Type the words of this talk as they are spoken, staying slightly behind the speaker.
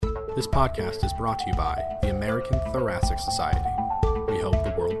This podcast is brought to you by the American Thoracic Society. We help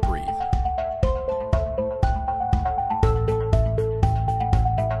the world breathe.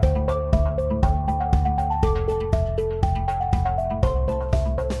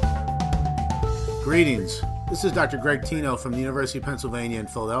 Greetings. This is Dr. Greg Tino from the University of Pennsylvania in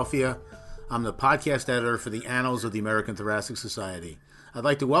Philadelphia. I'm the podcast editor for the Annals of the American Thoracic Society. I'd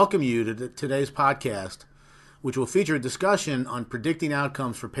like to welcome you to today's podcast, which will feature a discussion on predicting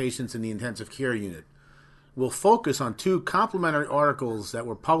outcomes for patients in the intensive care unit. We'll focus on two complementary articles that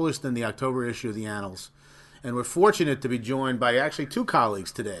were published in the October issue of the Annals, and we're fortunate to be joined by actually two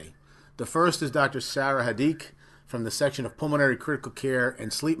colleagues today. The first is Dr. Sarah Hadik from the section of Pulmonary Critical Care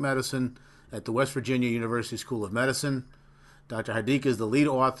and Sleep Medicine at the West Virginia University School of Medicine. Dr. Hadik is the lead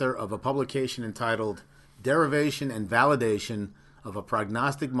author of a publication entitled Derivation and Validation of a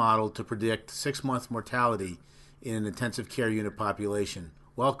Prognostic Model to Predict 6-Month Mortality in an Intensive Care Unit Population.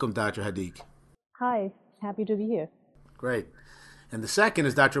 Welcome, Dr. Hadik. Hi, happy to be here. Great. And the second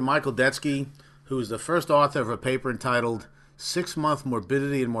is Dr. Michael Detsky, who is the first author of a paper entitled 6-Month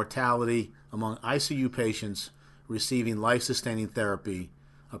Morbidity and Mortality Among ICU Patients Receiving Life-Sustaining Therapy,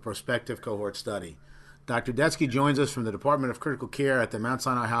 a prospective cohort study. Dr. Detsky joins us from the Department of Critical Care at the Mount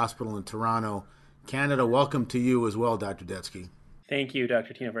Sinai Hospital in Toronto, Canada. Welcome to you as well, Dr. Detsky. Thank you,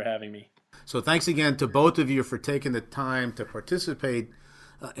 Dr. Tino, for having me. So thanks again to both of you for taking the time to participate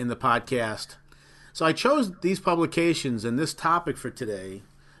in the podcast. So I chose these publications and this topic for today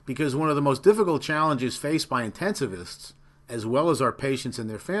because one of the most difficult challenges faced by intensivists, as well as our patients and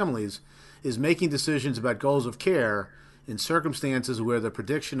their families, is making decisions about goals of care in circumstances where the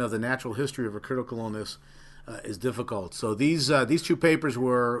prediction of the natural history of a critical illness is difficult. So these two papers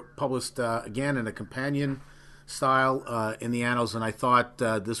were published again in a companion style in the Annals, and I thought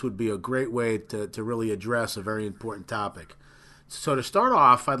this would be a great way to really address a very important topic. So to start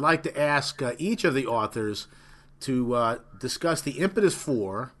off, I'd like to ask each of the authors to discuss the impetus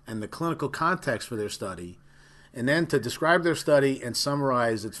for and the clinical context for their study, and then to describe their study and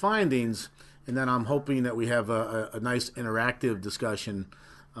summarize its findings. And then I'm hoping that we have a nice interactive discussion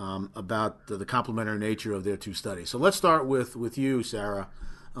about the complementary nature of their two studies. So let's start with you, Sarah,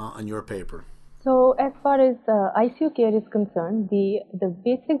 on your paper. So as far as ICU care is concerned, the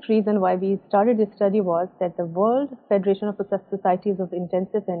basic reason why we started this study was that the World Federation of Societies of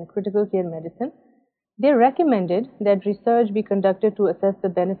Intensive and Critical Care Medicine, they recommended that research be conducted to assess the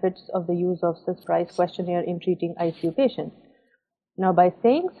benefits of the use of surprise questionnaire in treating ICU patients. Now, by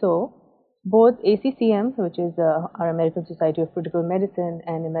saying so, both ACCM, which is our American Society of Critical Medicine,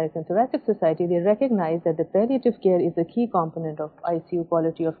 and American Thoracic Society, they recognize that the palliative care is a key component of ICU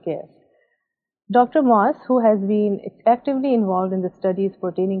quality of care. Dr. Moss, who has been actively involved in the studies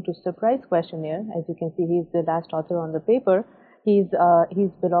pertaining to surprise questionnaire, as you can see, he's the last author on the paper. He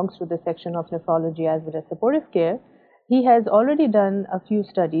belongs to the section of nephrology as well as supportive care. He has already done a few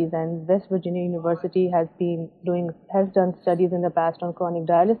studies, and West Virginia University has done studies in the past on chronic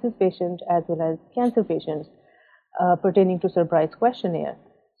dialysis patients as well as cancer patients pertaining to surprise questionnaire.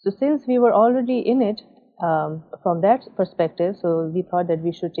 So since we were already in it from that perspective, so we thought that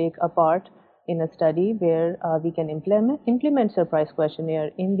we should take a part in a study where we can implement surprise questionnaire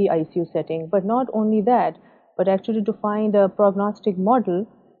in the ICU setting, but not only that, but actually to find a prognostic model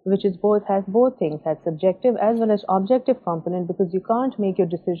which has both things, has subjective as well as objective component, because you can't make your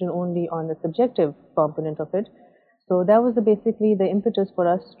decision only on the subjective component of it. So that was basically the impetus for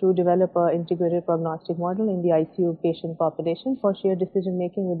us to develop an integrated prognostic model in the ICU patient population for shared decision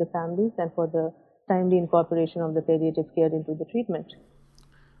making with the families and for the timely incorporation of the palliative care into the treatment.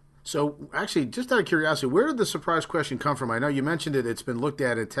 So actually, just out of curiosity, where did the surprise question come from? I know you mentioned it's been looked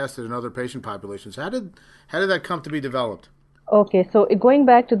at and tested in other patient populations. How did that come to be developed? Okay, so going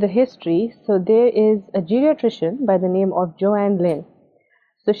back to the history, so there is a geriatrician by the name of Joanne Lynn.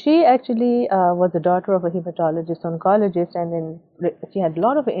 So she actually was the daughter of a hematologist oncologist, and then she had a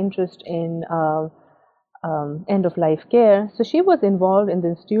lot of interest in end-of-life care. So she was involved in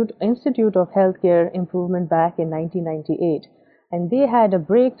the Institute of Healthcare Improvement back in 1998, and they had a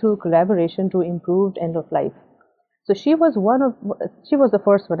breakthrough collaboration to improve end-of-life. So she was the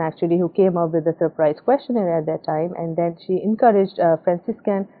first one actually who came up with the surprise questionnaire at that time, and then she encouraged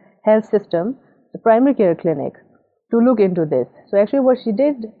Franciscan Health System, the primary care clinic, to look into this. So actually what she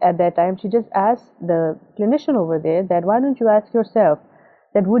did at that time, she just asked the clinician over there that why don't you ask yourself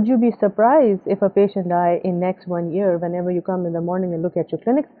that would you be surprised if a patient die in next 1 year whenever you come in the morning and look at your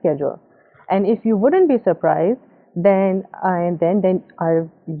clinic schedule? And if you wouldn't be surprised, then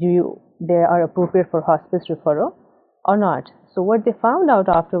they are appropriate for hospice referral or not. So what they found out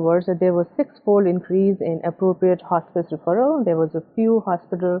afterwards that there was 6-fold increase in appropriate hospice referral. There was a few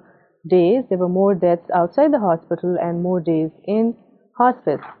hospital days, there were more deaths outside the hospital and more days in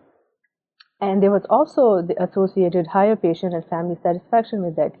hospice. And there was also the associated higher patient and family satisfaction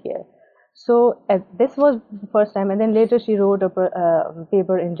with that care. So this was the first time, and then later she wrote a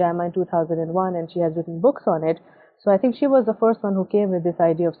paper in JAMA in 2001, and she has written books on it. So I think she was the first one who came with this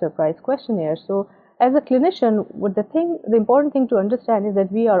idea of surprise questionnaire. So as a clinician, the important thing to understand is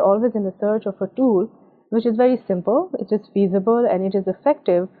that we are always in the search of a tool which is very simple, it is feasible, and it is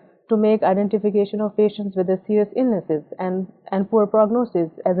effective to make identification of patients with serious illnesses and poor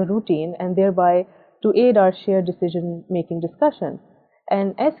prognosis as a routine, and thereby to aid our shared decision-making discussion.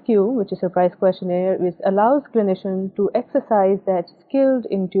 And SQ, which is surprise questionnaire, which allows clinicians to exercise that skilled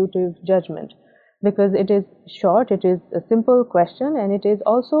intuitive judgment, because it is short, it is a simple question, and it is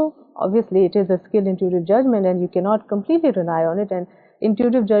also, obviously, it is a skilled intuitive judgment, and you cannot completely rely on it. And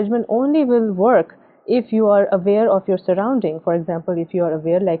intuitive judgment only will work if you are aware of your surrounding. For example, if you are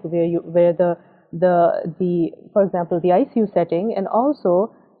aware, like where for example, the ICU setting, and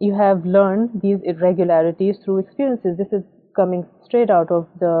also you have learned these irregularities through experiences. This is coming straight out of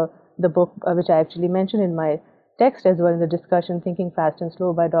the book, which I actually mentioned in my text as well in the discussion, Thinking Fast and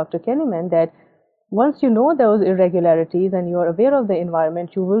Slow by Dr. Kahneman, that once you know those irregularities and you are aware of the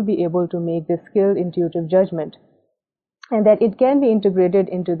environment, you will be able to make this skilled intuitive judgment, and that it can be integrated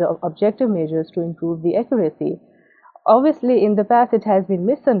into the objective measures to improve the accuracy. Obviously, in the past, it has been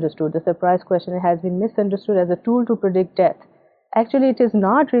misunderstood. The surprise questionnaire has been misunderstood as a tool to predict death. Actually, it is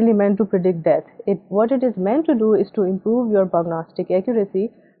not really meant to predict death. What it is meant to do is to improve your prognostic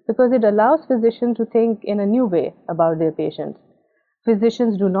accuracy, because it allows physicians to think in a new way about their patients.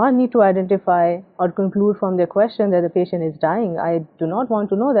 Physicians do not need to identify or conclude from their question that the patient is dying. I do not want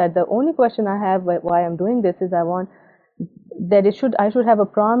to know that. The only question I have why I'm doing this is I want that I should have a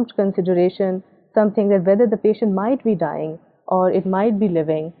prompt consideration, something that whether the patient might be dying or it might be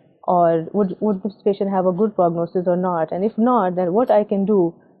living, or would this patient have a good prognosis or not, and if not, then what I can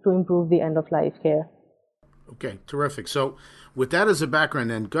do to improve the end of life care. Okay, terrific. So with that as a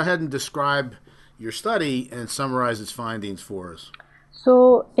background, then go ahead and describe your study and summarize its findings for us.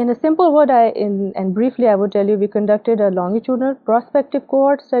 So in a simple word, and briefly I would tell you, we conducted a longitudinal prospective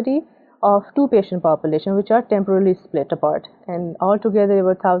cohort study of two patient populations which are temporarily split apart, and altogether there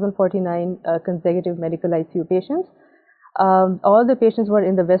were 1,049 consecutive medical ICU patients. All the patients were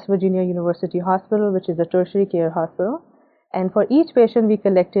in the West Virginia University Hospital, which is a tertiary care hospital, and for each patient we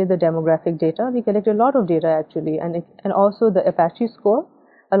collected the demographic data. We collected a lot of data actually, and also the Apache score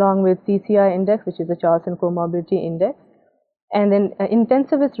along with CCI index, which is the Charlson Comorbidity Index, and then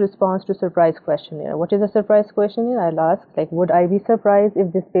intensivist response to surprise questionnaire. What is a surprise questionnaire? I'll ask, like, would I be surprised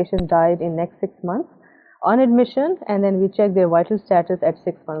if this patient died in next 6 months on admission? And then we check their vital status at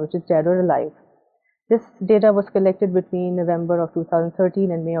 6 months, which is dead or alive. This data was collected between November of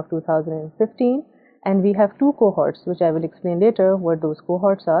 2013 and May of 2015, and we have two cohorts, which I will explain later what those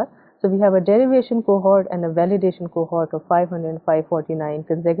cohorts are. So we have a derivation cohort and a validation cohort of 500 and 549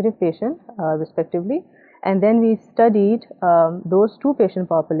 consecutive patients, respectively. And then we studied those two patient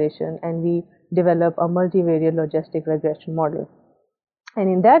populations, and we developed a multivariate logistic regression model. And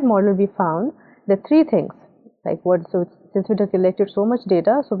in that model, we found the three things. Since we had collected so much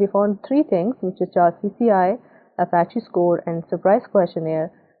data, so we found three things, which is CCI, Apache score, and surprise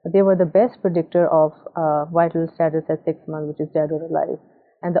questionnaire. They were the best predictor of vital status at 6 months, which is dead or alive.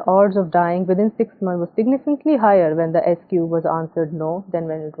 And the odds of dying within 6 months was significantly higher when the SQ was answered no than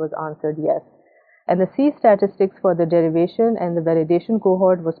when it was answered yes. And the C statistics for the derivation and the validation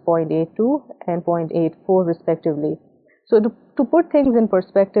cohort was 0.82 and 0.84 respectively. So to put things in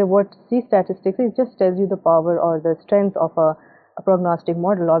perspective, what C statistics is just tells you the power or the strength of a prognostic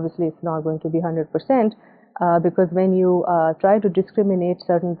model. Obviously, it's not going to be 100%, because when you try to discriminate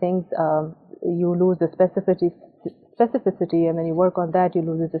certain things, you lose the specificity, and when you work on that, you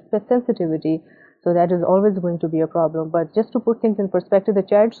lose the sensitivity. So that is always going to be a problem. But just to put things in perspective, the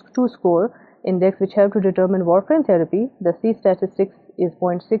CHAD-2 score index, which helped to determine warfarin therapy, the C statistics is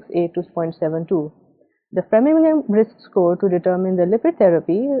 0.68 to 0.72. The Framingham risk score to determine the lipid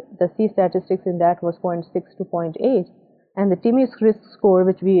therapy, the C statistics in that was 0.6 to 0.8. And the TIMIS risk score,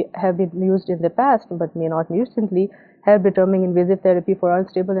 which we have been used in the past but may not recently, helped determine invasive therapy for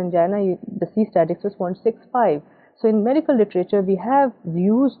unstable angina, the C statistics was 0.65. So in medical literature, we have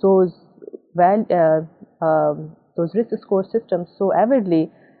used those risk score systems so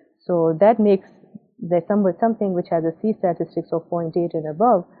avidly. So that makes something which has a C statistics of 0.8 and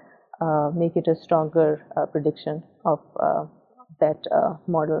above make it a stronger prediction of that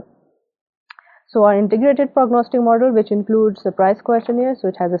model. So our integrated prognostic model, which includes surprise questionnaire, so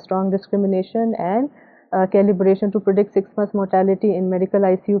it has a strong discrimination, and calibration to predict 6 months mortality in medical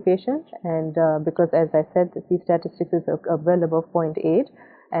ICU patients. And because, as I said, the statistics is well above zero. 0.8,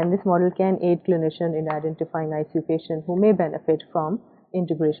 and this model can aid clinician in identifying ICU patients who may benefit from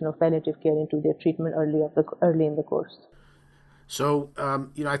integration of palliative care into their treatment early in the course. So,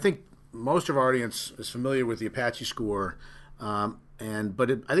 I think most of our audience is familiar with the Apache score, but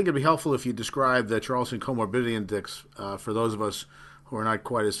I think it'd be helpful if you describe the Charlson Comorbidity Index for those of us who are not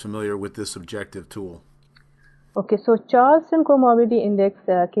quite as familiar with this objective tool. Okay, so Charlson Comorbidity Index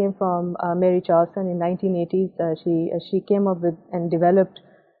came from Mary Charlson in 1980s. She came up with and developed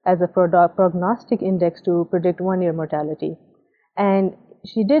as a prognostic index to predict 1-year mortality. And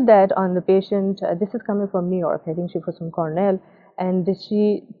she did that on the patient, this is coming from New York, I think she was from Cornell, and this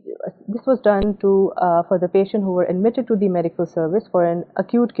was done for the patient who were admitted to the medical service for an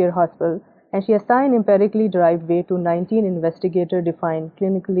acute care hospital, and she assigned empirically derived weight to 19 investigator-defined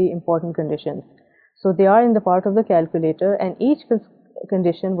clinically important conditions. So they are in the part of the calculator, and each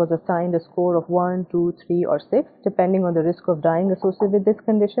condition was assigned a score of 1, 2, 3, or 6, depending on the risk of dying associated with this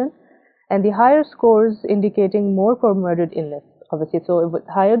condition, and the higher scores indicating more comorbid illness. Obviously, so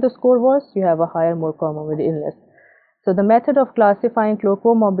the higher the score was, you have a higher, more comorbid illness. So the method of classifying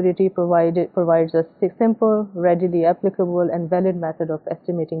comorbidity provides a simple, readily applicable, and valid method of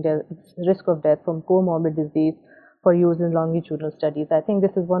estimating the risk of death from comorbid disease for use in longitudinal studies. I think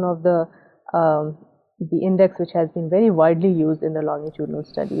this is one of the index which has been very widely used in the longitudinal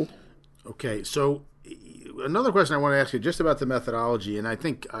studies. Okay, so another question I want to ask you just about the methodology, and I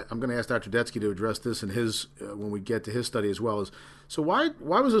think I'm going to ask Dr. Detsky to address this in his when we get to his study as well. Is so why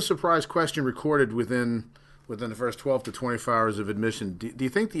was a surprise question recorded within the first 12 to 24 hours of admission? Do you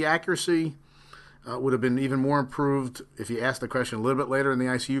think the accuracy would have been even more improved if you asked the question a little bit later in the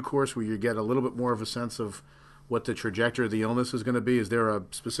ICU course, where you get a little bit more of a sense of what the trajectory of the illness is going to be? Is there a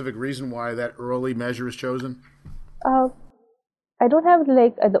specific reason why that early measure is chosen? I don't have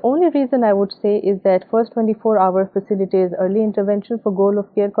the only reason I would say is that first 24-hour facilitates early intervention for goal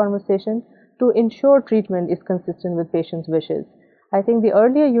of care conversation to ensure treatment is consistent with patient's wishes. I think the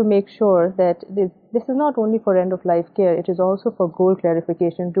earlier you make sure that this is not only for end-of-life care, it is also for goal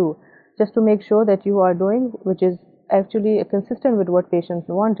clarification too, just to make sure that you are doing which is actually consistent with what patients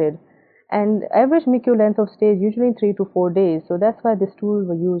wanted. And average MICU length of stay is usually 3 to 4 days, so that's why this tool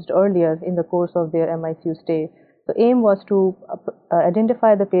was used earlier in the course of their MICU stay. The aim was to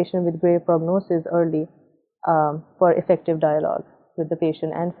identify the patient with grave prognosis early for effective dialogue with the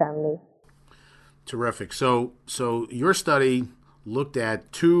patient and family. Terrific. So your study looked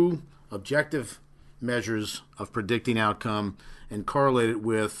at 2 objective measures of predicting outcome and correlated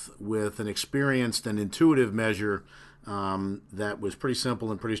with an experienced and intuitive measure that was pretty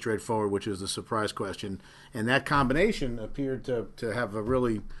simple and pretty straightforward, which is the surprise question. And that combination appeared to have a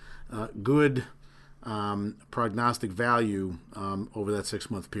really good prognostic value over that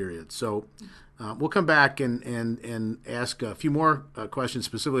 6-month period. So we'll come back and ask a few more questions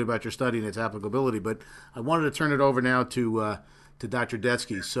specifically about your study and its applicability, but I wanted to turn it over now to Dr.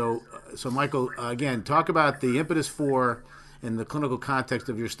 Detsky. So Michael, again, talk about the impetus for and the clinical context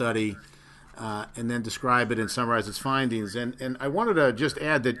of your study, and then describe it and summarize its findings. And I wanted to just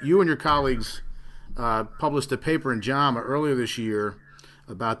add that you and your colleagues published a paper in JAMA earlier this year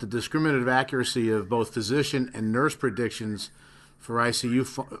about the discriminative accuracy of both physician and nurse predictions for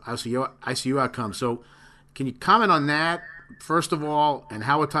ICU outcomes. So can you comment on that, first of all, and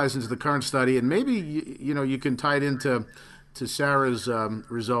how it ties into the current study? And maybe you can tie it into Sarah's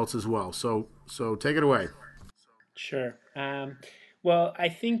results as well. So take it away. Sure. Well, I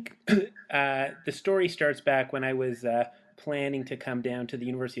think the story starts back when I was planning to come down to the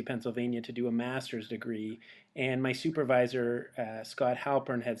University of Pennsylvania to do a master's degree. And my supervisor, Scott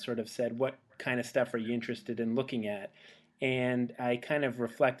Halpern, had sort of said, what kind of stuff are you interested in looking at? And I kind of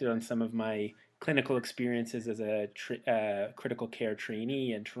reflected on some of my clinical experiences as a critical care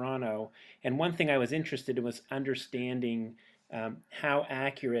trainee in Toronto. And one thing I was interested in was understanding how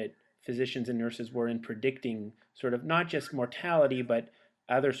accurate physicians and nurses were in predicting sort of not just mortality, but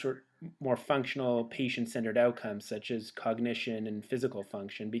other more functional patient-centered outcomes such as cognition and physical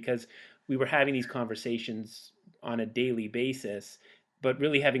function, because we were having these conversations on a daily basis, but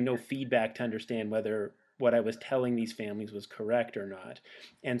really having no feedback to understand whether what I was telling these families was correct or not.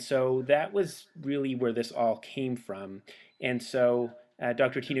 And so that was really where this all came from. And so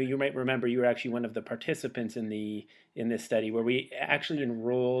Dr. Tino, you might remember you were actually one of the participants in this study where we actually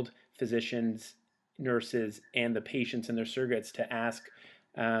enrolled physicians, nurses, and the patients and their surrogates to ask,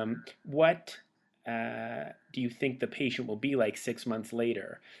 what do you think the patient will be like 6 months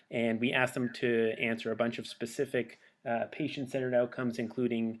later? And we asked them to answer a bunch of specific patient-centered outcomes,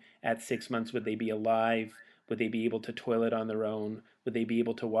 including at 6 months, would they be alive? Would they be able to toilet on their own? Would they be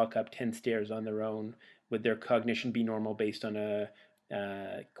able to walk up 10 stairs on their own? Would their cognition be normal based on a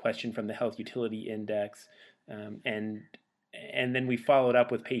question from the Health Utility Index? And then we followed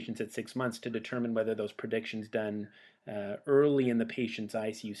up with patients at 6 months to determine whether those predictions done early in the patient's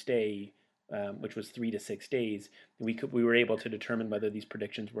ICU stay, which was 3 to 6 days, we were able to determine whether these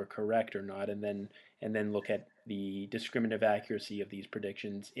predictions were correct or not, and then look at the discriminative accuracy of these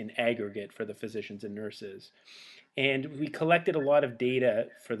predictions in aggregate for the physicians and nurses. And we collected a lot of data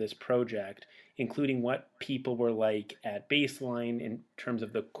for this project, including what people were like at baseline in terms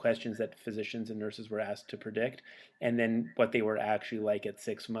of the questions that physicians and nurses were asked to predict, and then what they were actually like at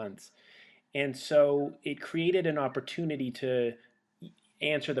 6 months. And so it created an opportunity to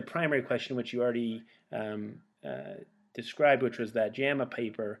answer the primary question, which you already described, which was that JAMA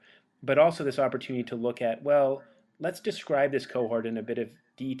paper, but also this opportunity to look at, well, let's describe this cohort in a bit of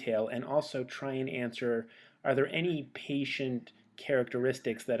detail and also try and answer, are there any patient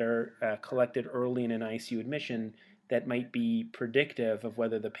characteristics that are collected early in an ICU admission that might be predictive of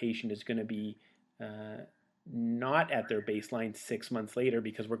whether the patient is going to be not at their baseline 6 months later,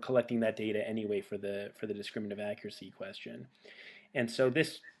 because we're collecting that data anyway for the discriminative accuracy question. And so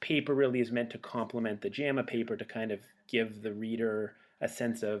this paper really is meant to complement the JAMA paper to kind of give the reader a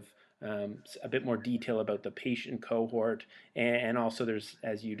sense of a bit more detail about the patient cohort, and also there's,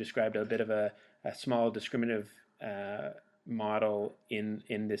 as you described, a bit of a small discriminative model in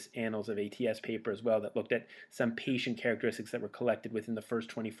this Annals of ATS paper as well that looked at some patient characteristics that were collected within the first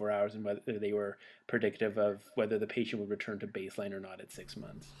 24 hours and whether they were predictive of whether the patient would return to baseline or not at 6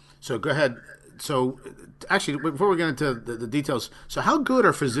 months. So go ahead. So actually, before we get into the details, so how good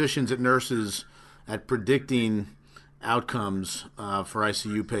are physicians and nurses at predicting outcomes for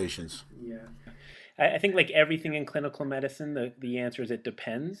ICU patients? Yeah. I think like everything in clinical medicine, the answer is it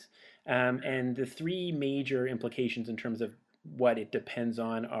depends. And the three major implications in terms of what it depends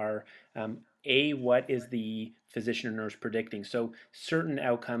on are, what is the physician or nurse predicting? So certain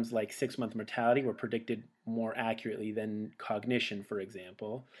outcomes like 6-month mortality were predicted more accurately than cognition, for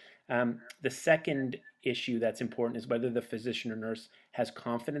example. The second issue that's important is whether the physician or nurse has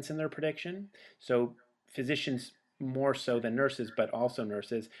confidence in their prediction. So physicians more so than nurses, but also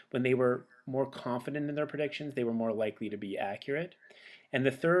nurses, when they were more confident in their predictions, they were more likely to be accurate. And the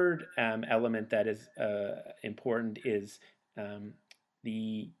third element that is important is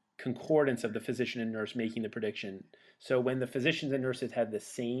the concordance of the physician and nurse making the prediction. So when the physicians and nurses had the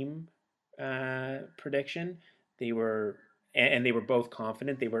same prediction, they were both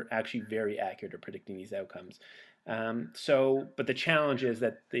confident, they were actually very accurate at predicting these outcomes. But the challenge is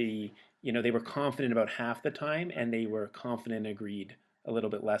that they were confident about half the time, and they were confident and agreed a little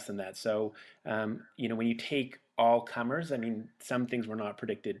bit less than that. So, when you take all comers, I mean, some things were not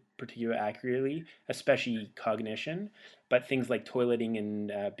predicted particularly accurately, especially cognition, but things like toileting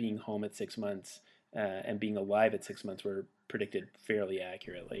and being home at 6 months and being alive at 6 months were predicted fairly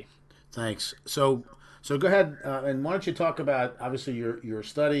accurately. Thanks. So go ahead, and why don't you talk about, obviously, your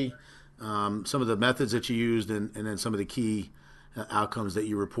study, some of the methods that you used, and then some of the key outcomes that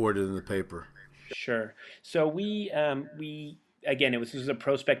you reported in the paper. Sure. So we again, this was a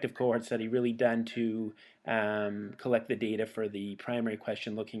prospective cohort study really done to collect the data for the primary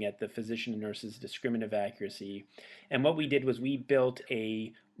question, looking at the physician and nurse's discriminative accuracy. And what we did was we built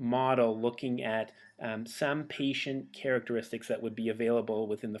a model looking at some patient characteristics that would be available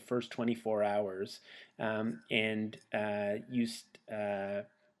within the first 24 hours and used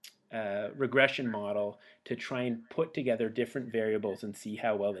regression model to try and put together different variables and see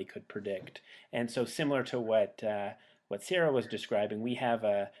how well they could predict. And so similar to what Sarah was describing, we have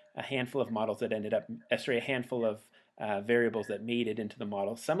a handful of models that a handful of variables that made it into the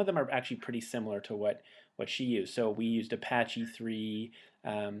model. Some of them are actually pretty similar to what she used. So we used Apache 3,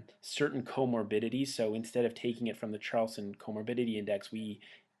 certain comorbidities. So instead of taking it from the Charlson Comorbidity Index, we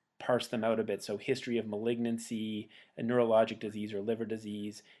parse them out a bit. So history of malignancy, a neurologic disease or liver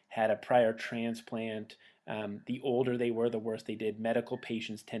disease, had a prior transplant. The older they were, the worse they did. Medical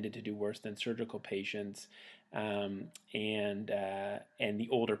patients tended to do worse than surgical patients. And the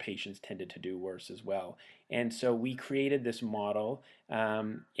older patients tended to do worse as well. And so we created this model,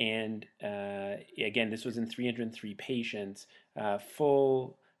 and again, this was in 303 patients,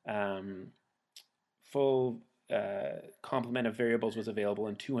 full complement of variables was available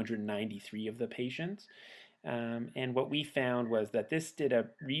in 293 of the patients. And what we found was that this did a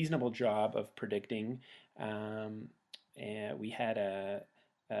reasonable job of predicting. And we had a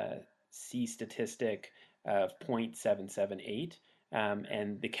C statistic of 0.778,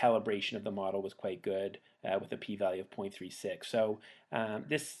 and the calibration of the model was quite good with a p-value of 0.36. So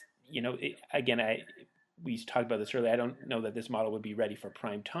this, we talked about this earlier. I don't know that this model would be ready for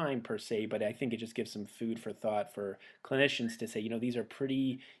prime time per se, but I think it just gives some food for thought for clinicians to say, these are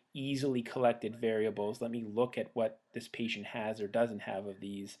pretty easily collected variables. Let me look at what this patient has or doesn't have of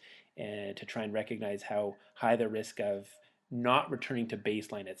these, and to try and recognize how high the risk of not returning to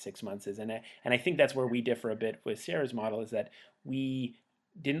baseline at 6 months is. And I think that's where we differ a bit with Sarah's model, is that we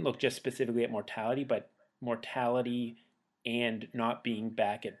didn't look just specifically at mortality, but mortality and not being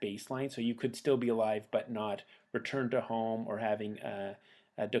back at baseline. So you could still be alive but not return to home, or having a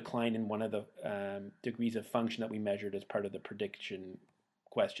decline in one of the degrees of function that we measured as part of the prediction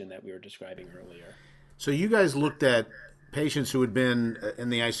question that we were describing earlier. So you guys looked at patients who had been in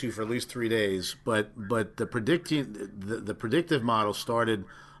the ICU for at least 3 days, but the predictive model started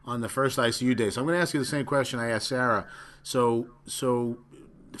on the first ICU day. So I'm going to ask you the same question I asked Sarah. So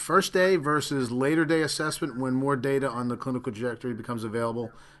first day versus later day assessment, when more data on the clinical trajectory becomes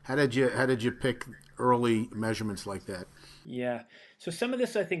available, how did you pick early measurements like that? Yeah, so some of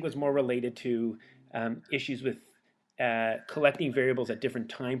this I think was more related to issues with collecting variables at different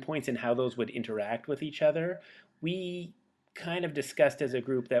time points and how those would interact with each other. We kind of discussed as a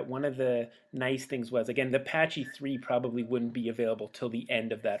group that one of the nice things was, again, the Apache 3 probably wouldn't be available till the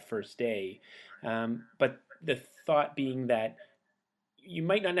end of that first day, but the thought being that you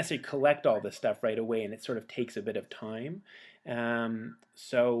might not necessarily collect all this stuff right away, and it sort of takes a bit of time. And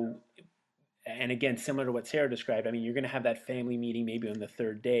again, similar to what Sarah described, you're going to have that family meeting maybe on the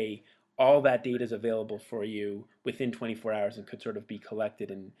third day. All that data is available for you within 24 hours and could sort of be collected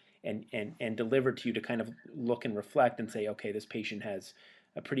and delivered to you to kind of look and reflect and say, okay, this patient has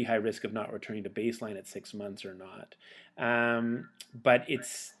a pretty high risk of not returning to baseline at 6 months or not. But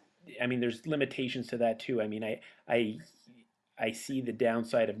there's limitations to that too. I see the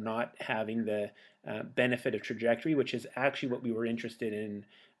downside of not having the benefit of trajectory, which is actually what we were interested in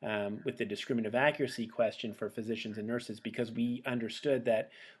with the discriminative accuracy question for physicians and nurses, because we understood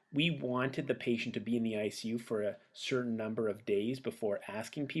that we wanted the patient to be in the ICU for a certain number of days before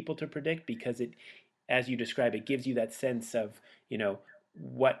asking people to predict, because it, as you describe, it gives you that sense of,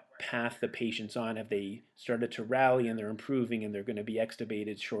 what path the patient's on. Have they started to rally and they're improving and they're going to be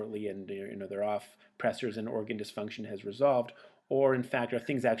extubated shortly and they're off pressors and organ dysfunction has resolved, or in fact are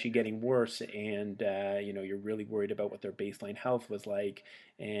things actually getting worse and you're really worried about what their baseline health was like,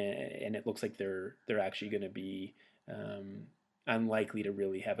 and it looks like they're actually going to be unlikely to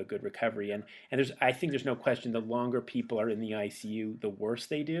really have a good recovery. And I think there's no question, the longer people are in the ICU, the worse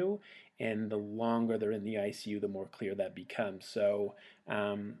they do, and the longer they're in the ICU, the more clear that becomes. So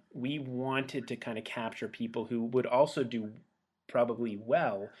we wanted to kind of capture people who would also do probably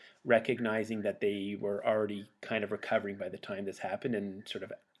well, recognizing that they were already kind of recovering by the time this happened, and sort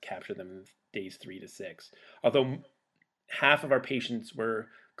of capture them days 3 to 6. Although half of our patients were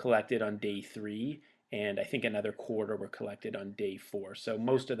collected on day 3, and I think another quarter were collected on day 4. So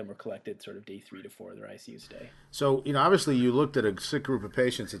most of them were collected sort of day 3 to 4 of their ICU stay. So, obviously you looked at a sick group of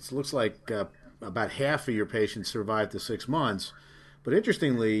patients. It looks like about half of your patients survived to 6 months. But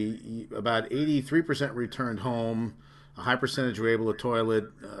interestingly, about 83% returned home. A high percentage were able to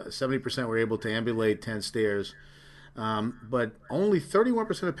toilet. 70% were able to ambulate 10 stairs. But only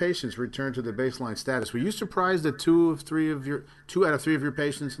 31% of patients returned to their baseline status. Were you surprised that 2 out of 3 of your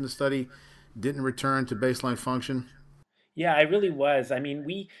patients in the study didn't return to baseline function? Yeah, I really was.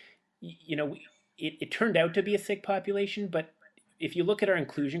 It turned out to be a sick population, but if you look at our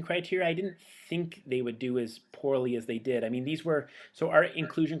inclusion criteria, I didn't think they would do as poorly as they did. Our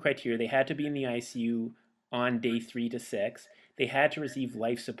inclusion criteria, they had to be in the ICU on day 3 to 6. They had to receive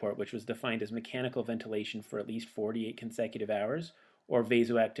life support, which was defined as mechanical ventilation for at least 48 consecutive hours, or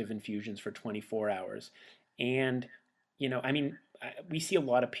vasoactive infusions for 24 hours. And, we see a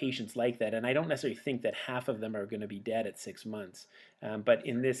lot of patients like that, and I don't necessarily think that half of them are going to be dead at 6 months. But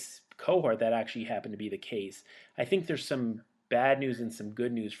in this cohort, that actually happened to be the case. I think there's some bad news and some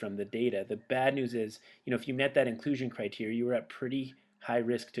good news from the data. The bad news is, if you met that inclusion criteria, you were at pretty high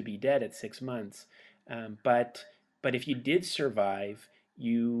risk to be dead at 6 months. But if you did survive,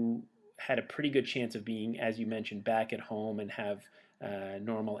 you had a pretty good chance of being, as you mentioned, back at home and have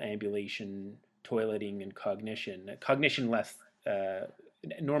normal ambulation, toileting, and cognition.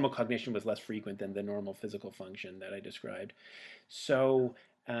 Normal cognition was less frequent than the normal physical function that I described. So,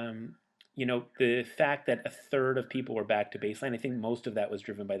 the fact that a third of people were back to baseline, I think most of that was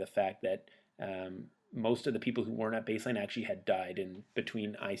driven by the fact that most of the people who weren't at baseline actually had died in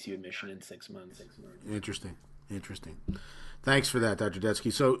between ICU admission and 6 months. Interesting. Thanks for that, Dr.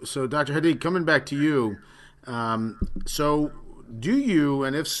 Detsky. So Dr. Hadeed, coming back to you, so Do you,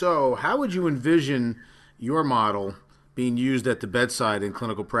 and if so, how would you envision your model being used at the bedside in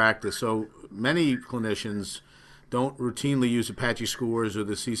clinical practice? So many clinicians don't routinely use Apache scores or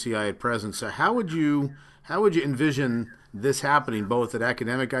the CCI at present. So how would you envision this happening both at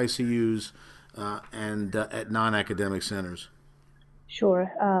academic ICUs and at non-academic centers?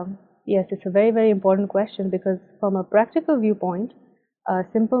 Sure. Yes, it's a very, very important question because from a practical viewpoint,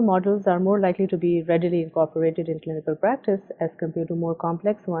 simple models are more likely to be readily incorporated in clinical practice as compared to more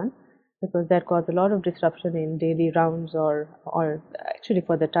complex ones because that cause a lot of disruption in daily rounds or actually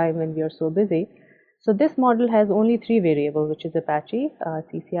for the time when we are so busy. So this model has only three variables, which is Apache,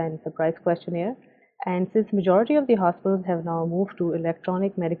 CCI, and surprise questionnaire. And since majority of the hospitals have now moved to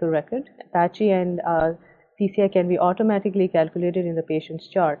electronic medical record, Apache and CCI can be automatically calculated in the patient's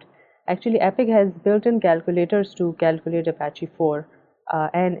chart. Actually, Epic has built-in calculators to calculate Apache 4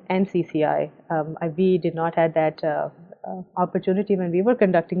 and CCI. We did not have that opportunity when we were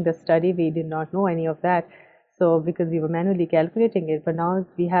conducting the study. We did not know any of that. So because we were manually calculating it, but now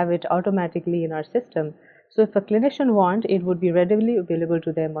we have it automatically in our system. So if a clinician wants, it would be readily available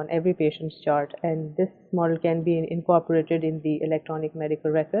to them on every patient's chart. And this model can be incorporated in the electronic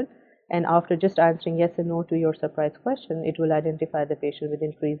medical record. And after just answering yes and no to your surprise question, it will identify the patient with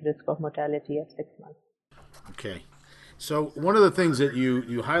increased risk of mortality at 6 months. Okay. So one of the things that you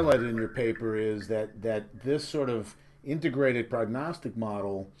highlighted in your paper is that this sort of integrated prognostic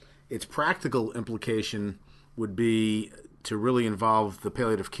model, its practical implication would be to really involve the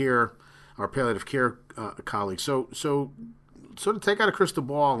palliative care, our palliative care colleagues. So sort of take out a crystal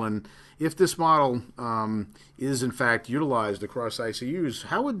ball, and if this model is in fact utilized across ICUs,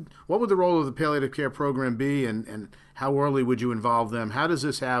 what would the role of the palliative care program be, and how early would you involve them? How does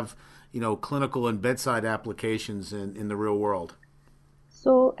this have clinical and bedside applications in the real world?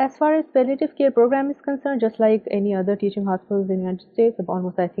 So as far as palliative care program is concerned, just like any other teaching hospitals in the United States,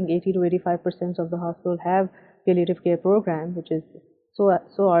 almost I think 80 to 85% of the hospitals have palliative care program, which is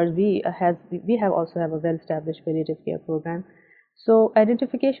so ours we have also have a well-established palliative care program. So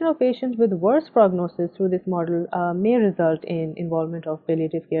identification of patients with worse prognosis through this model may result in involvement of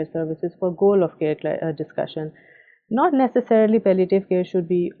palliative care services for goal of care discussion. Not necessarily palliative care should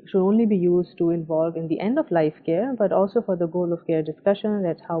only be used to involve in the end of life care, but also for the goal of care discussion.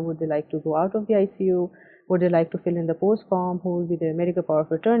 That how would they like to go out of the ICU? Would they like to fill in the post form? Who will be their medical power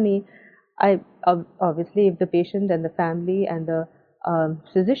of attorney? Obviously, if the patient and the family and the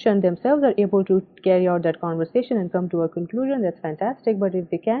physician themselves are able to carry out that conversation and come to a conclusion, that's fantastic. But if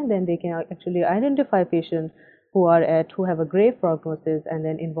they can, then they can actually identify patients who have a grave prognosis and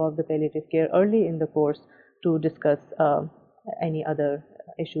then involve the palliative care early in the course to discuss any other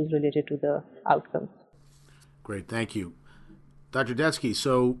issues related to the outcomes. Great, thank you. Dr. Detsky,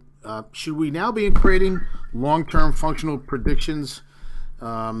 so should we now be creating long-term functional predictions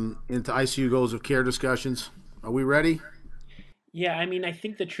into ICU goals of care discussions? Are we ready? Yeah, I mean, I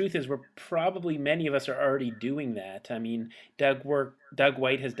think the truth is many of us are already doing that. I mean, Doug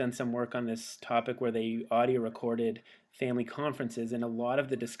White has done some work on this topic where they audio recorded family conferences, and a lot of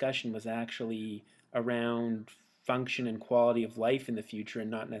the discussion was actually around function and quality of life in the future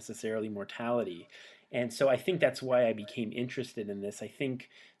and not necessarily mortality. And so I think that's why I became interested in this. I think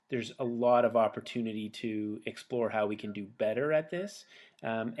there's a lot of opportunity to explore how we can do better at this.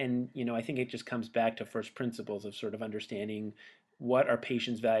 I think it just comes back to first principles of sort of understanding what are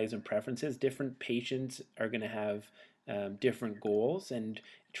patients' values and preferences. Different patients are going to have different goals, and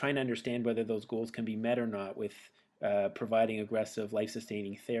trying to understand whether those goals can be met or not with providing aggressive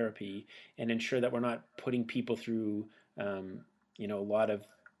life-sustaining therapy, and ensure that we're not putting people through a lot of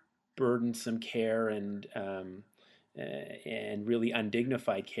burdensome care and really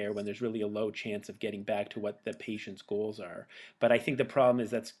undignified care when there's really a low chance of getting back to what the patient's goals are. But I think the problem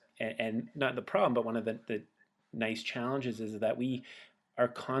is and not the problem, but one of the nice challenges is that we are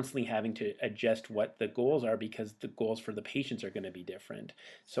constantly having to adjust what the goals are because the goals for the patients are going to be different.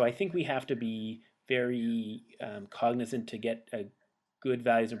 So I think we have to be very cognizant to get a good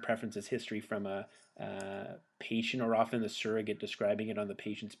values and preferences history from a patient, or often the surrogate describing it on the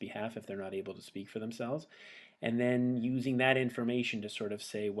patient's behalf if they're not able to speak for themselves. And then using that information to sort of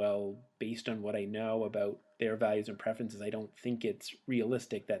say, well, based on what I know about their values and preferences, I don't think it's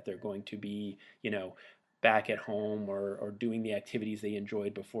realistic that they're going to be, back at home or doing the activities they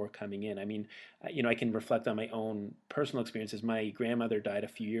enjoyed before coming in. I mean, I can reflect on my own personal experiences. My grandmother died a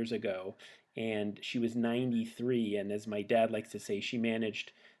few years ago, and she was 93. And as my dad likes to say, she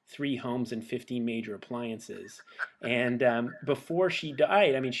managed 3 homes and 15 major appliances. And before she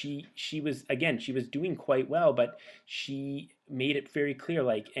died, I mean, she was, again, she was doing quite well, but she made it very clear,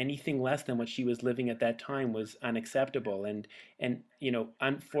 like anything less than what she was living at that time was unacceptable. And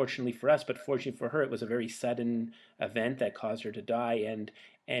unfortunately for us, but fortunately for her, it was a very sudden event that caused her to die.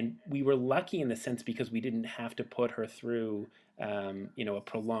 And we were lucky in the sense because we didn't have to put her through a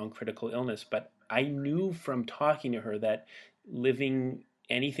prolonged critical illness. But I knew from talking to her that living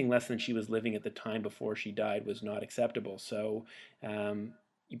anything less than she was living at the time before she died was not acceptable. So,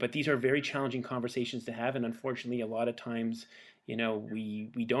 but these are very challenging conversations to have, and unfortunately, a lot of times,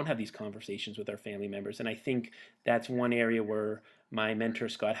 we don't have these conversations with our family members. And I think that's one area where my mentor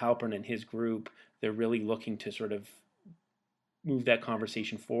Scott Halpern and his group, they're really looking to sort of move that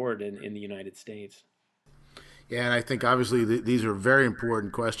conversation forward in the United States. Yeah, and I think obviously these are very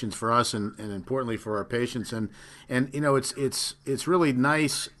important questions for us, and importantly for our patients. And it's really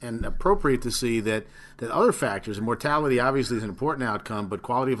nice and appropriate to see that other factors, and mortality obviously is an important outcome, but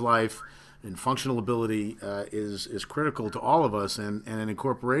quality of life and functional ability is critical to all of us, and an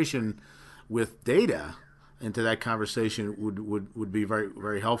incorporation with data into that conversation would be very,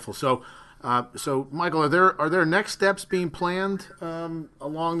 very helpful. So Michael, are there next steps being planned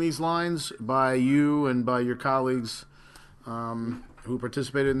along these lines by you and by your colleagues who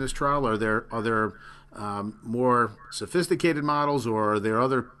participated in this trial? Are there more sophisticated models, or are there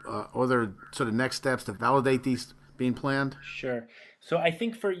other sort of next steps to validate these being planned? Sure. So I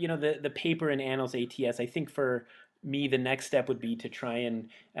think for the paper in Annals ATS, I think for me, the next step would be to try and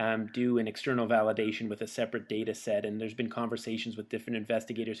do an external validation with a separate data set. And there's been conversations with different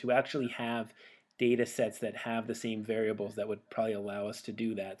investigators who actually have data sets that have the same variables that would probably allow us to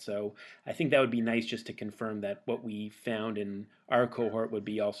do that. So I think that would be nice just to confirm that what we found in our cohort would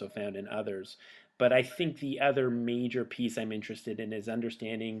be also found in others. But I think the other major piece I'm interested in is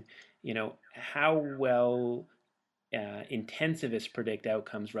understanding, how well intensivists predict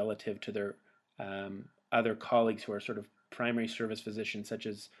outcomes relative to their other colleagues who are sort of primary service physicians, such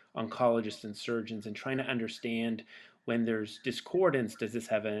as oncologists and surgeons, and trying to understand when there's discordance, does this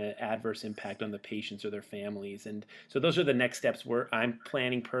have an adverse impact on the patients or their families? And so those are the next steps I'm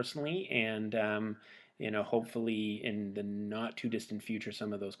planning personally, and hopefully in the not too distant future,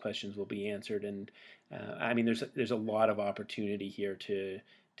 some of those questions will be answered. And I mean, there's a lot of opportunity here to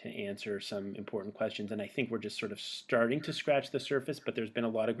answer some important questions. And I think we're just sort of starting to scratch the surface, but there's been a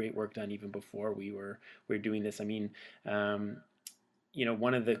lot of great work done even before we were doing this. I mean, one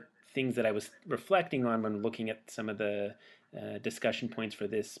of the things that I was reflecting on when looking at some of the discussion points for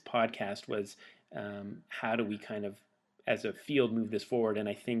this podcast was how do we kind of, as a field, move this forward? And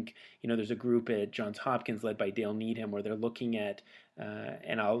I think, there's a group at Johns Hopkins led by Dale Needham where they're looking at,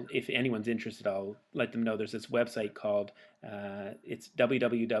 if anyone's interested, I'll let them know. There's this website called, it's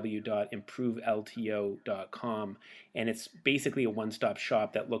www.improvelto.com, and it's basically a one-stop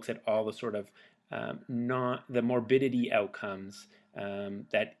shop that looks at all the sort of the morbidity outcomes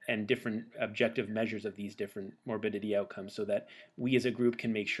and different objective measures of these different morbidity outcomes, so that we as a group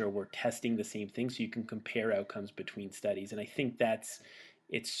can make sure we're testing the same thing, so you can compare outcomes between studies. And I think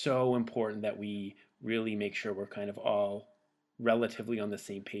it's so important that we really make sure we're kind of all relatively on the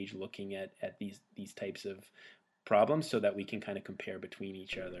same page looking at these types of problems, so that we can kind of compare between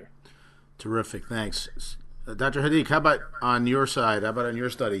each other. Terrific, thanks. Dr. Hadik, how about on your side? How about on your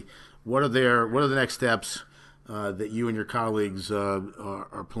study? What are the next steps that you and your colleagues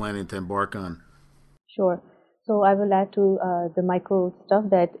are planning to embark on? Sure. So I will add to the Michael stuff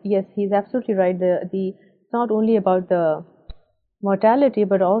that yes, he's absolutely right. It's not only about the mortality,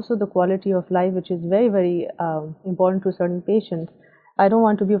 but also the quality of life, which is very, very important to certain patients. I don't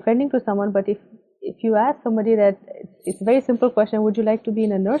want to be offending to someone, but if you ask somebody that, it's a very simple question, would you like to be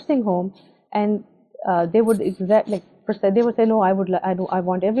in a nursing home? And they would they would say, no, I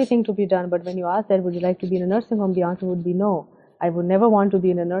want everything to be done. But when you ask that, would you like to be in a nursing home? The answer would be no. I would never want to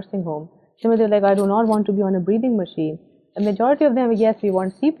be in a nursing home. Similarly, I do not want to be on a breathing machine. A majority of them, yes, we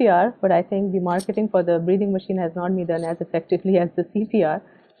want CPR, but I think the marketing for the breathing machine has not been done as effectively as the CPR.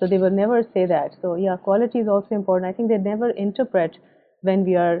 So they will never say that. So yeah, quality is also important. I think they never interpret when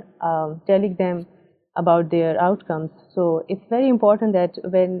we are telling them about their outcomes. So it's very important that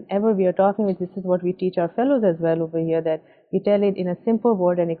whenever we are talking, this is what we teach our fellows as well over here, that we tell it in a simple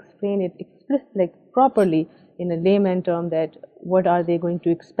word and explain it properly in a layman term, that what are they going to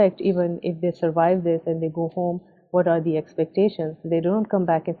expect even if they survive this and they go home, what are the expectations. They don't come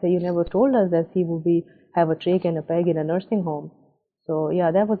back and say, you never told us that he will have a trach and a peg in a nursing home. So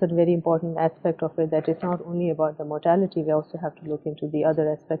yeah, that was a very important aspect of it, that it's not only about the mortality, we also have to look into the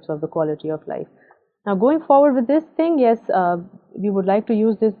other aspects of the quality of life. Now, going forward with this thing, yes, we would like to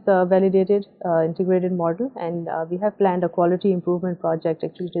use this validated integrated model, and we have planned a quality improvement project.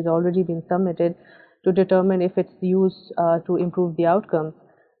 Actually, it has already been submitted to determine if it's used to improve the outcomes.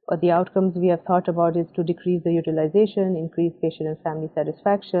 Or the outcomes we have thought about is to decrease the utilization, increase patient and family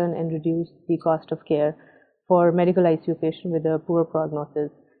satisfaction, and reduce the cost of care for medical ICU patients with a poor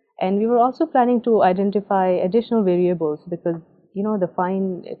prognosis. And we were also planning to identify additional variables because the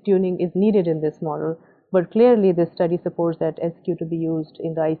fine tuning is needed in this model. But clearly, this study supports that SQ to be used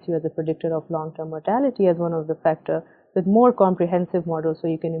in the ICU as a predictor of long-term mortality as one of the factors with more comprehensive models, so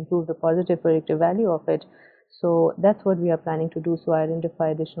you can improve the positive predictive value of it. So that's what we are planning to do. So identify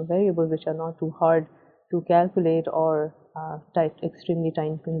additional variables which are not too hard to calculate or extremely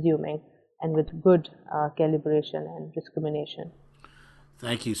time consuming, and with good calibration and discrimination.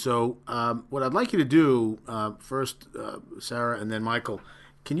 Thank you. So what I'd like you to do first, Sarah, and then Michael,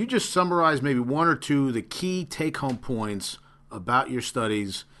 can you just summarize maybe one or two of the key take-home points about your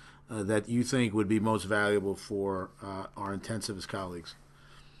studies that you think would be most valuable for our intensivist colleagues?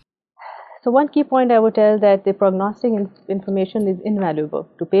 So one key point I would tell that the prognostic information is invaluable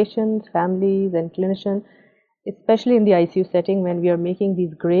to patients, families, and clinicians, especially in the ICU setting when we are making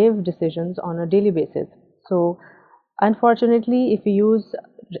these grave decisions on a daily basis. So unfortunately, if we use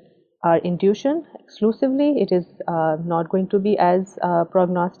our intuition exclusively, it is not going to be as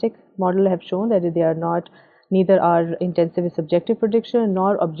prognostic model have shown that they are not. Neither our intensivist subjective prediction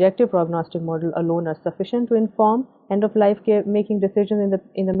nor objective prognostic model alone are sufficient to inform end-of-life care making decisions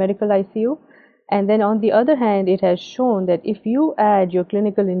in the medical ICU. And then on the other hand, it has shown that if you add your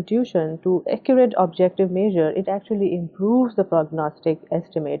clinical intuition to accurate objective measure, it actually improves the prognostic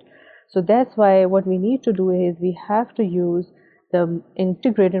estimate. So that's why what we need to do is we have to use the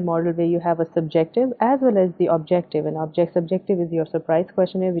integrated model where you have a subjective as well as the objective. And subjective is your surprise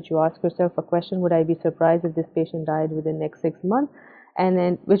questionnaire, which you ask yourself a question: would I be surprised if this patient died within the next 6 months? And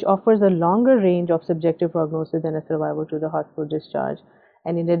then which offers a longer range of subjective prognosis than a survival to the hospital discharge.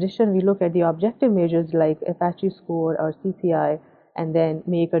 And in addition, we look at the objective measures like Apache score or CCI, and then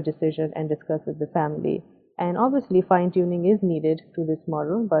make a decision and discuss with the family. And obviously, fine-tuning is needed to this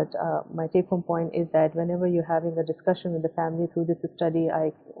model, but my take-home point is that whenever you're having a discussion with the family through this study,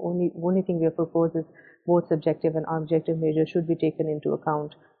 only thing we have proposed is both subjective and objective measures should be taken into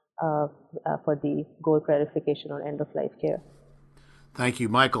account for the goal clarification on end-of-life care. Thank you.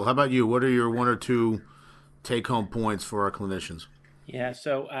 Michael, how about you? What are your one or two take-home points for our clinicians? Yeah,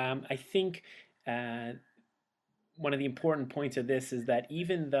 so I think one of the important points of this is that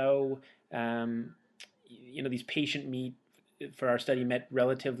even though these patient meet for our study met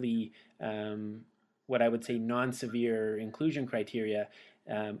relatively what I would say non-severe inclusion criteria,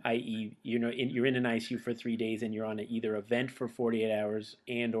 i.e., you're in an ICU for 3 days and you're on either a vent for 48 hours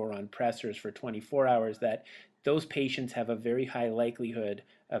and or on pressors for 24 hours, that those patients have a very high likelihood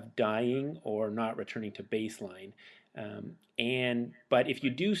of dying or not returning to baseline. But if you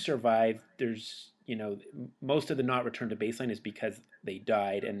do survive, there's most of the not return to baseline is because they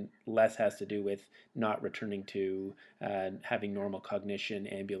died, and less has to do with not returning to having normal cognition,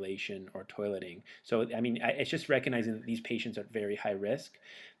 ambulation, or toileting. So, I mean, it's just recognizing that these patients are at very high risk.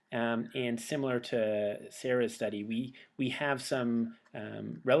 And similar to Sarah's study, we have some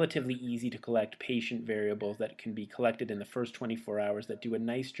relatively easy to collect patient variables that can be collected in the first 24 hours that do a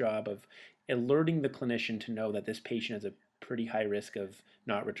nice job of alerting the clinician to know that this patient has a pretty high risk of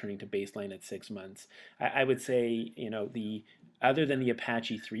not returning to baseline at 6 months. I would say, the other than the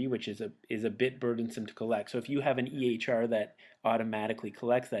Apache 3, which is a bit burdensome to collect. So if you have an EHR that automatically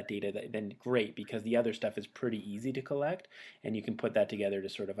collects that data, then great, because the other stuff is pretty easy to collect, and you can put that together to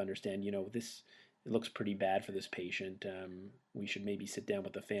sort of understand, this it looks pretty bad for this patient. We should maybe sit down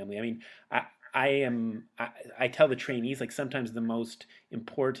with the family. I mean, I tell the trainees, like, sometimes the most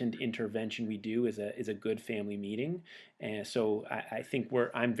important intervention we do is a good family meeting, and so I think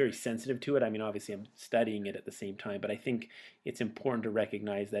I'm very sensitive to it. I mean, obviously I'm studying it at the same time, but I think it's important to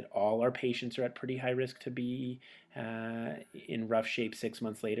recognize that all our patients are at pretty high risk to be in rough shape 6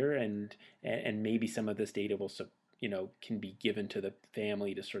 months later, and maybe some of this data will can be given to the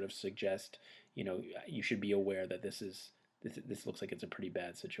family to sort of suggest, you should be aware that this looks like it's a pretty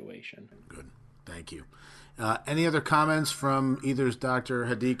bad situation. Good. Thank you. Any other comments from either Dr.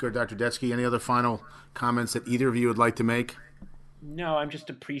 Hadik or Dr. Detsky? Any other final comments that either of you would like to make? No, I'm just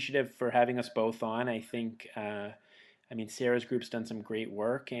appreciative for having us both on. I think, Sarah's group's done some great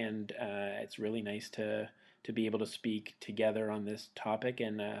work, and it's really nice to be able to speak together on this topic,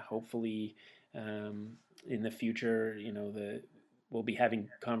 and hopefully in the future, we'll be having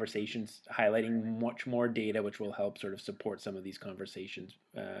conversations highlighting much more data, which will help sort of support some of these conversations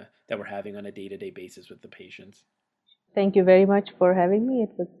that we're having on a day-to-day basis with the patients. Thank you very much for having me. It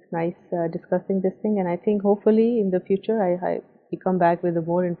was nice discussing this thing, and I think hopefully in the future we come back with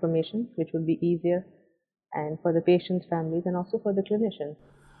more information, which will be easier and for the patients' families and also for the clinicians.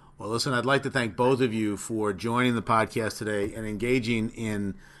 Well, listen, I'd like to thank both of you for joining the podcast today and engaging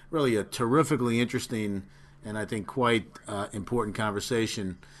in really a terrifically interesting and I think quite important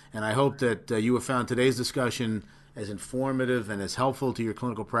conversation. And I hope that you have found today's discussion as informative and as helpful to your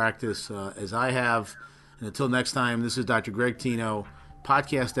clinical practice as I have. And until next time, this is Dr. Greg Tino,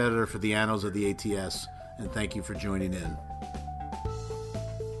 podcast editor for the Annals of the ATS, and thank you for joining in.